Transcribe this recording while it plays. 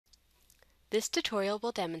This tutorial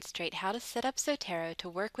will demonstrate how to set up Zotero to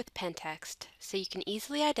work with PennText so you can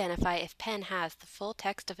easily identify if Penn has the full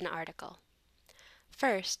text of an article.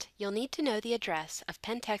 First, you'll need to know the address of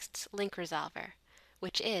PennText's link resolver,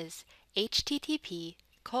 which is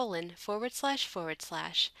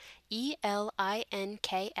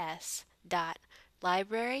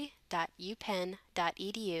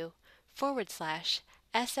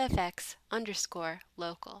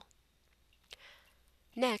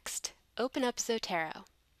Next, open up Zotero.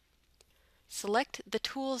 Select the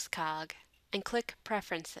Tools cog and click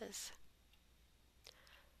Preferences.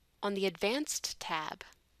 On the Advanced tab,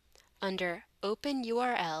 under Open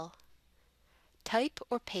URL, type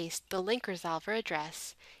or paste the link resolver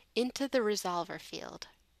address into the resolver field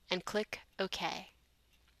and click OK.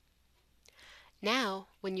 Now,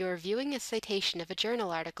 when you are viewing a citation of a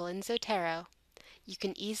journal article in Zotero, you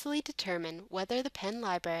can easily determine whether the Penn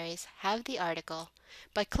Libraries have the article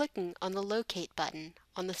by clicking on the Locate button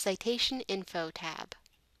on the Citation Info tab.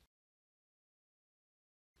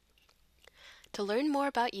 To learn more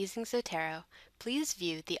about using Zotero, please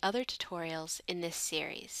view the other tutorials in this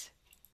series.